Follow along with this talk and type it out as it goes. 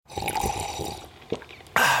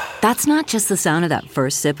That's not just the sound of that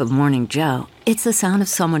first sip of Morning Joe. It's the sound of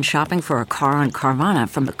someone shopping for a car on Carvana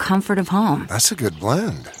from the comfort of home. That's a good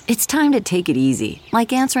blend. It's time to take it easy,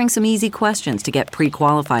 like answering some easy questions to get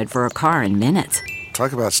pre-qualified for a car in minutes.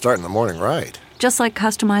 Talk about starting the morning right. Just like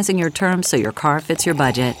customizing your terms so your car fits your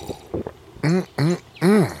budget.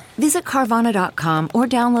 Visit Carvana.com or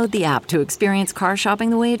download the app to experience car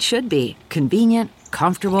shopping the way it should be. Convenient,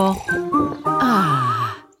 comfortable. Ah.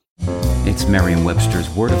 It's Merriam-Webster's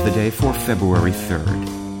Word of the Day for February 3rd.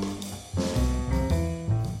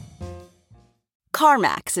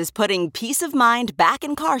 CarMax is putting peace of mind back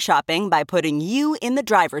in car shopping by putting you in the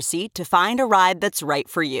driver's seat to find a ride that's right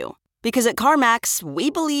for you. Because at CarMax, we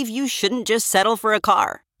believe you shouldn't just settle for a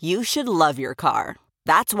car. You should love your car.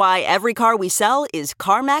 That's why every car we sell is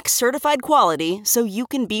CarMax certified quality, so you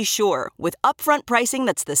can be sure with upfront pricing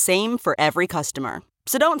that's the same for every customer.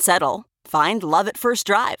 So don't settle. Find love at first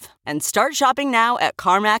drive and start shopping now at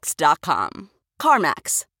CarMax.com.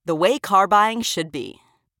 CarMax, the way car buying should be.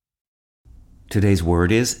 Today's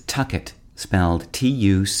word is tucket, spelled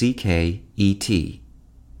Tucket.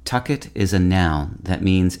 Tucket is a noun that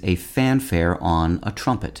means a fanfare on a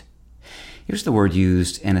trumpet. Here's the word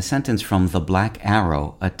used in a sentence from The Black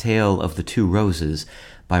Arrow, A Tale of the Two Roses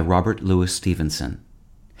by Robert Louis Stevenson.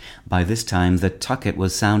 By this time the tucket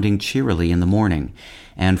was sounding cheerily in the morning,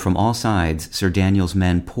 and from all sides Sir Daniel's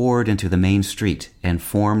men poured into the main street and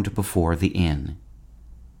formed before the inn.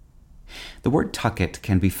 The word tucket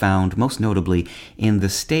can be found most notably in the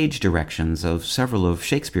stage directions of several of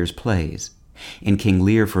Shakespeare's plays. In King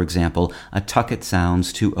Lear, for example, a tucket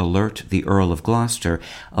sounds to alert the Earl of Gloucester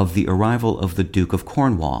of the arrival of the Duke of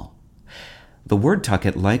Cornwall. The word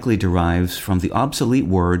tucket likely derives from the obsolete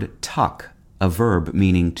word tuck, a verb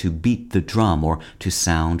meaning to beat the drum or to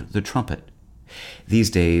sound the trumpet.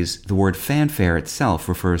 These days, the word fanfare itself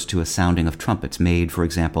refers to a sounding of trumpets made, for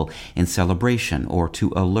example, in celebration or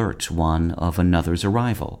to alert one of another's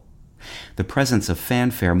arrival. The presence of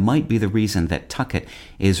fanfare might be the reason that tucket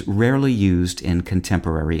is rarely used in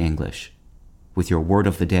contemporary English. With your Word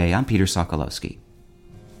of the Day, I'm Peter Sokolowski.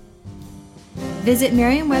 Visit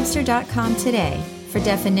Merriam-Webster.com today for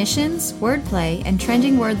definitions, wordplay, and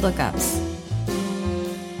trending word lookups.